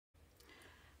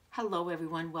Hello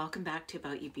everyone, welcome back to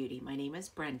About You Beauty. My name is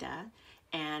Brenda,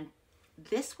 and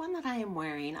this one that I am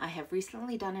wearing, I have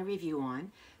recently done a review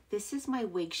on. This is my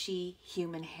WigShe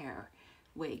human hair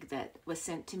wig that was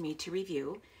sent to me to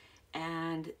review,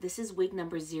 and this is wig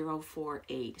number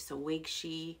 048, so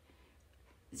WigShe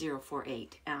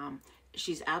 048.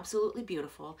 She's absolutely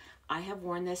beautiful. I have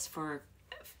worn this for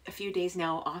a few days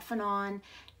now, off and on.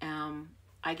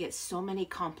 I get so many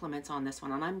compliments on this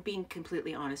one, and I'm being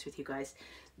completely honest with you guys.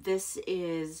 This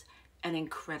is an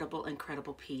incredible,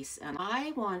 incredible piece, and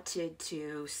I wanted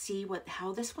to see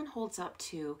how this one holds up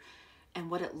to and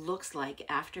what it looks like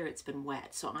after it's been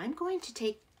wet. So I'm going to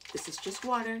take, this is just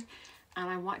water, and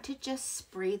I want to just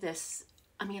spray this.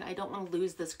 I mean, I don't want to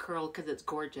lose this curl because it's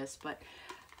gorgeous, but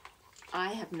I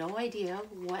have no idea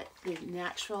what the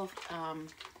natural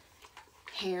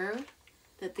hair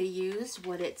that they use,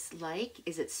 what it's like.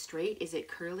 Is it straight? Is it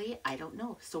curly? I don't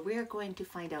know. So we're going to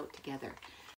find out together.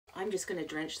 I'm just going to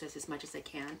drench this as much as I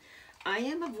can. I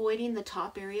am avoiding the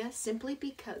top area simply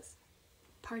because,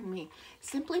 pardon me,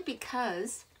 simply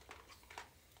because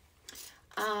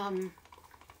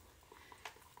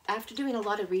after doing a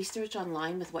lot of research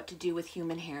online with what to do with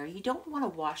human hair, you don't want to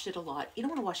wash it a lot. You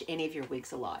don't want to wash any of your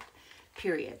wigs a lot,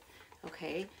 period.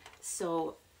 Okay,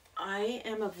 so I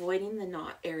am avoiding the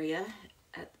knot area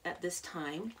at this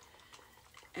time,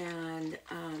 and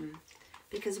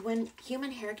because when human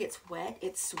hair gets wet,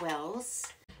 it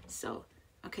swells. So,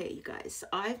 okay, you guys,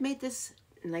 I've made this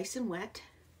nice and wet.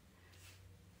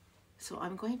 So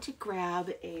I'm going to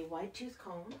grab a wide tooth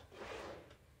comb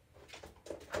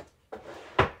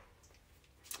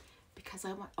because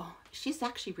I want, oh, she's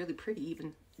actually really pretty,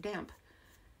 even damp.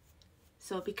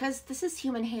 So because this is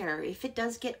human hair, if it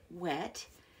does get wet,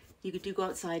 you do go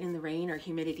outside in the rain or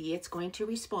humidity, it's going to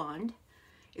respond.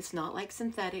 It's not like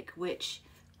synthetic, which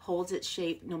holds its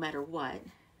shape no matter what.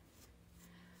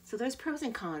 So there's pros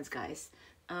and cons, guys.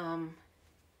 I'm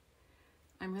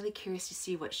really curious to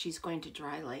see what she's going to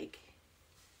dry like.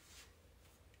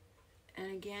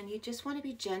 And again, you just want to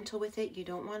be gentle with it. You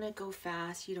don't want to go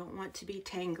fast. You don't want to be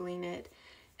tangling it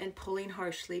and pulling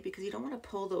harshly, because you don't want to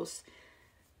pull those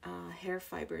hair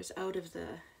fibers out of the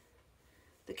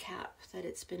cap that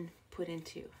it's been put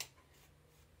into.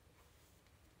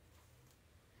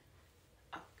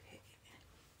 Okay.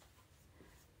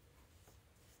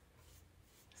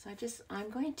 So I'm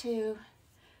going to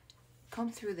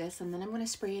comb through this, and then I'm going to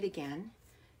spray it again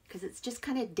because it's just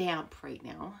kind of damp right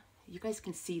now. You guys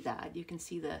can see that. You can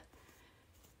see the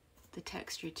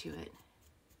texture to it.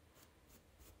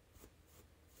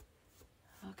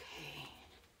 Okay.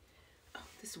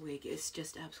 This wig is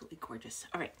just absolutely gorgeous.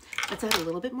 All right, let's add a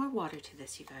little bit more water to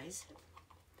this, you guys.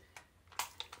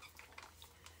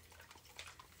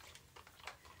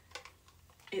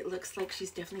 It looks like she's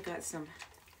definitely got some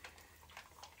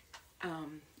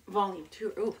volume to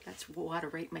her. Oh, that's water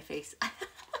right in my face.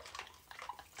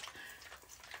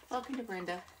 Welcome to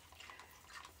Brenda.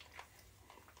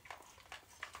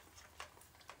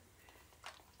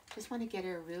 Just want to get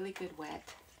her really good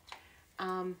wet.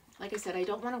 Like I said, I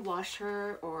don't want to wash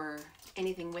her or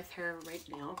anything with her right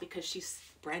now because she's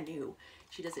brand new.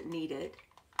 She doesn't need it.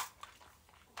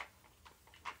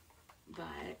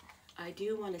 But I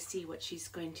do want to see what she's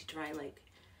going to dry like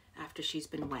after she's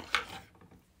been wet.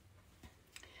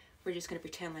 We're just going to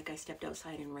pretend like I stepped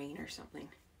outside in rain or something.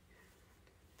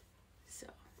 So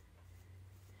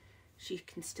she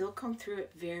can still come through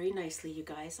it very nicely, you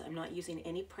guys. I'm not using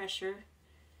any pressure.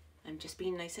 I'm just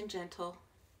being nice and gentle.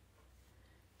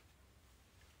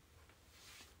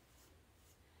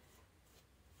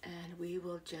 And we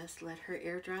will just let her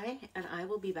air dry, and I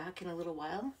will be back in a little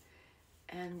while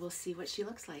and we'll see what she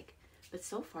looks like. But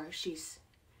so far she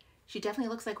definitely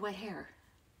looks like wet hair.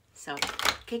 So,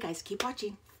 okay guys, keep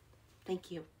watching.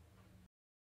 Thank you.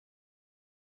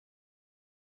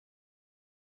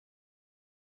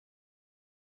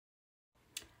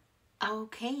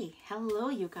 Okay, hello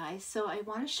you guys. So I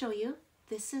want to show you,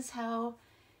 this is how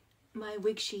my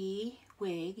WigShe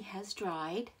wig has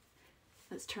dried.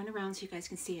 Let's turn around so you guys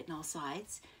can see it on all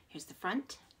sides. Here's the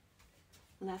front,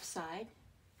 left side,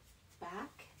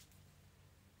 back,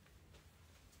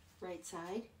 right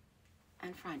side,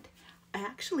 and front. I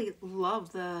actually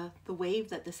love the wave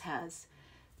that this has.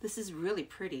 This is really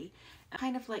pretty.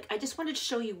 Kind of like, I just wanted to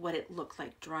show you what it looked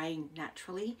like drying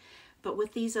naturally. But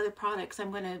with these other products,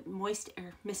 I'm going to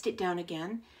mist it down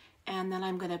again, and then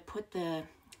I'm going to put the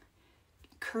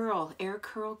air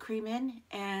curl cream in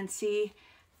and see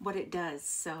what it does.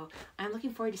 So I'm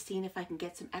looking forward to seeing if I can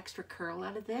get some extra curl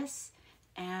out of this.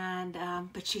 And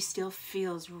but she still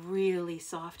feels really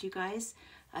soft, you guys.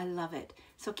 I love it.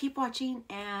 So keep watching,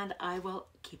 and I will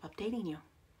keep updating you.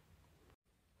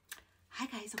 Hi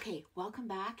guys, okay, welcome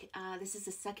back. This is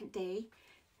the second day.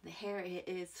 The hair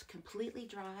is completely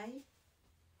dry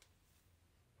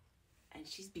and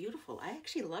she's beautiful. I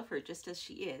actually love her just as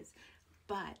she is.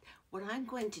 But what I'm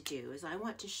going to do is I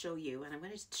want to show you, and I'm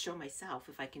going to show myself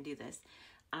if I can do this.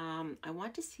 I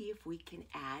want to see if we can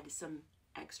add some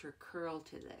extra curl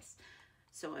to this.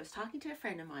 So I was talking to a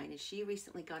friend of mine and she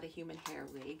recently got a human hair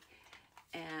wig,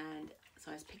 and so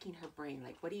I was picking her brain,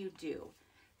 like, what do you do?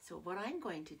 So what I'm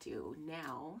going to do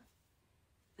now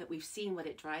that we've seen what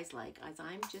it dries like is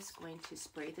I'm just going to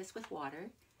spray this with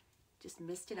water, just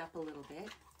mist it up a little bit.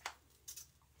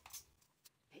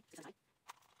 Okay,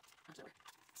 I'm sorry.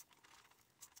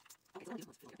 Okay,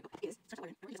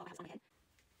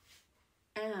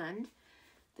 and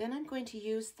then I'm going to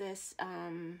use this,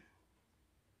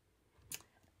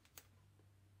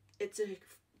 it's a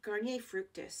Garnier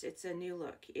Fructis. It's a new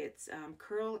look. It's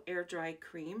Curl Air Dry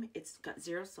Cream. It's got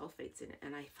 0 sulfates in it,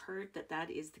 and I've heard that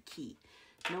that is the key.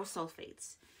 No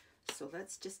sulfates. So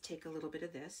let's just take a little bit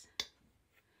of this.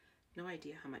 No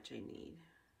idea how much I need,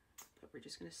 but we're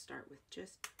just going to start with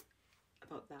just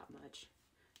about that much.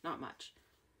 Not much.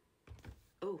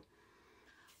 Oh,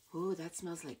 that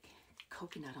smells like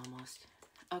coconut almost.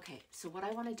 Okay, so what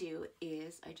I want to do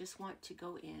is I just want to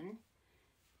go in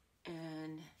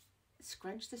and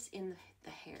scrunch this in the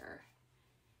hair,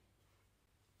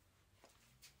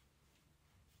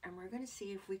 and we're going to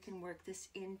see if we can work this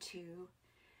into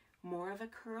more of a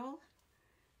curl,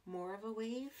 more of a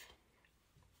wave.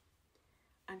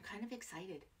 I'm kind of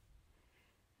excited.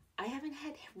 I haven't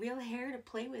had real hair to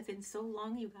play with in so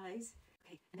long, you guys.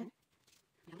 Okay, and then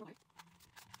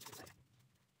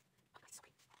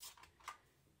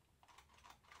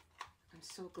I'm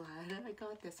so glad I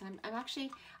got this. I'm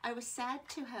actually, I was sad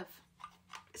to have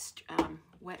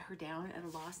wet her down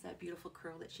and lost that beautiful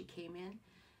curl that she came in,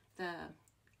 the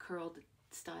curled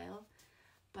style,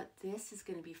 but this is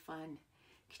going to be fun.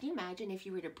 Can you imagine if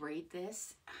you were to braid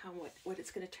this, what it's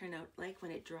going to turn out like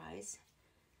when it dries?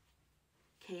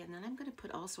 Okay, and then I'm going to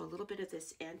put also a little bit of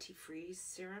this anti-freeze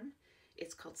serum.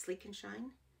 It's called Sleek and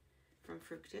Shine from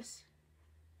Fructis.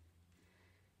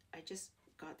 I just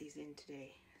got these in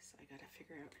today, so I got to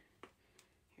figure out.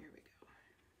 Here we go.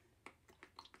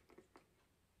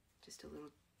 Just a little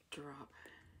drop,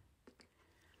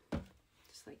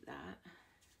 just like that.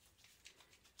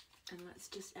 And let's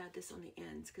just add this on the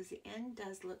ends, because the end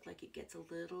does look like it gets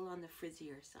a little on the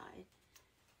frizzier side.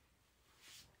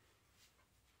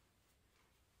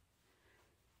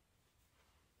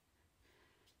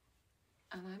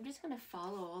 And I'm just going to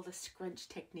follow all the scrunch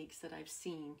techniques that I've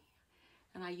seen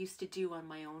and I used to do on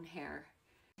my own hair.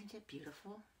 Isn't it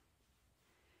beautiful?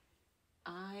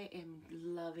 I am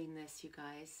loving this, you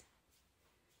guys.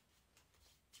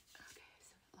 Okay,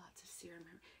 so lots of serum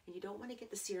here. And you don't want to get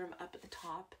the serum up at the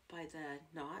top by the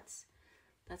knots.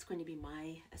 That's going to be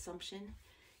my assumption,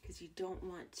 because you don't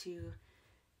want to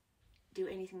do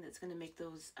anything that's going to make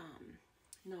those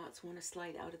knots want to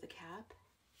slide out of the cap.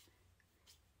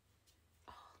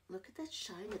 Oh, look at that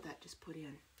shine that just put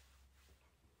in.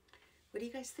 What do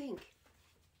you guys think?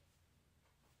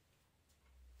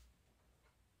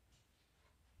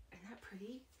 Isn't that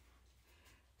pretty?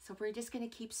 So we're just going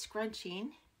to keep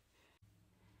scrunching.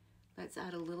 Let's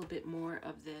add a little bit more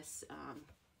of this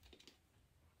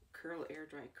Curl Air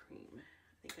Dry Cream.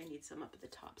 I think I need some up at the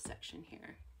top section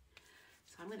here.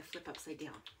 So I'm going to flip upside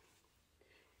down.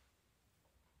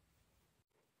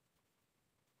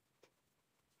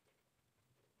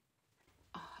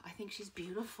 Oh, I think she's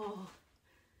beautiful.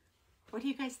 What do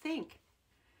you guys think?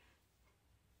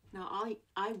 Now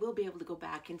I will be able to go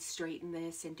back and straighten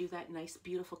this and do that nice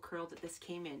beautiful curl that this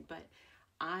came in, but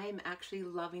I'm actually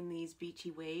loving these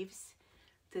beachy waves.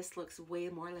 This looks way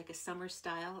more like a summer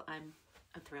style. I'm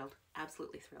thrilled,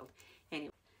 absolutely thrilled.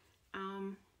 Anyway,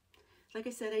 like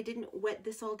I said, I didn't wet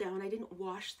this all down. I didn't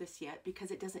wash this yet because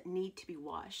it doesn't need to be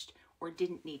washed, or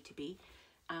didn't need to be.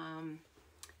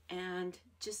 And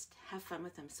just have fun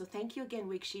with them. So thank you again,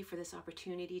 WigShe, for this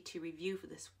opportunity to review for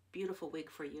this beautiful wig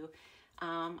for you.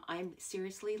 I'm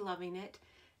seriously loving it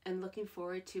and looking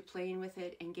forward to playing with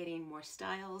it and getting more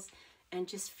styles and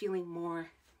just feeling more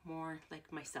like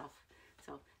myself.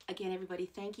 So again, everybody,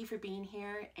 thank you for being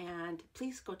here, and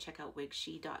please go check out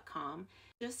WigShe.com.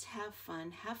 Just have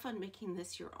fun making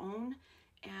this your own,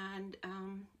 and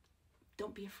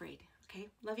don't be afraid, okay?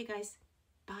 Love you guys.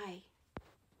 Bye.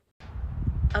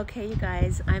 Okay, you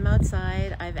guys, I'm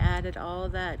outside. I've added all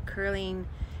that curling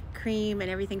cream and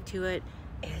everything to it.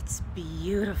 It's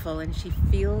beautiful, and she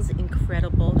feels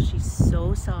incredible. She's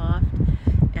so soft,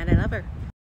 and I love her.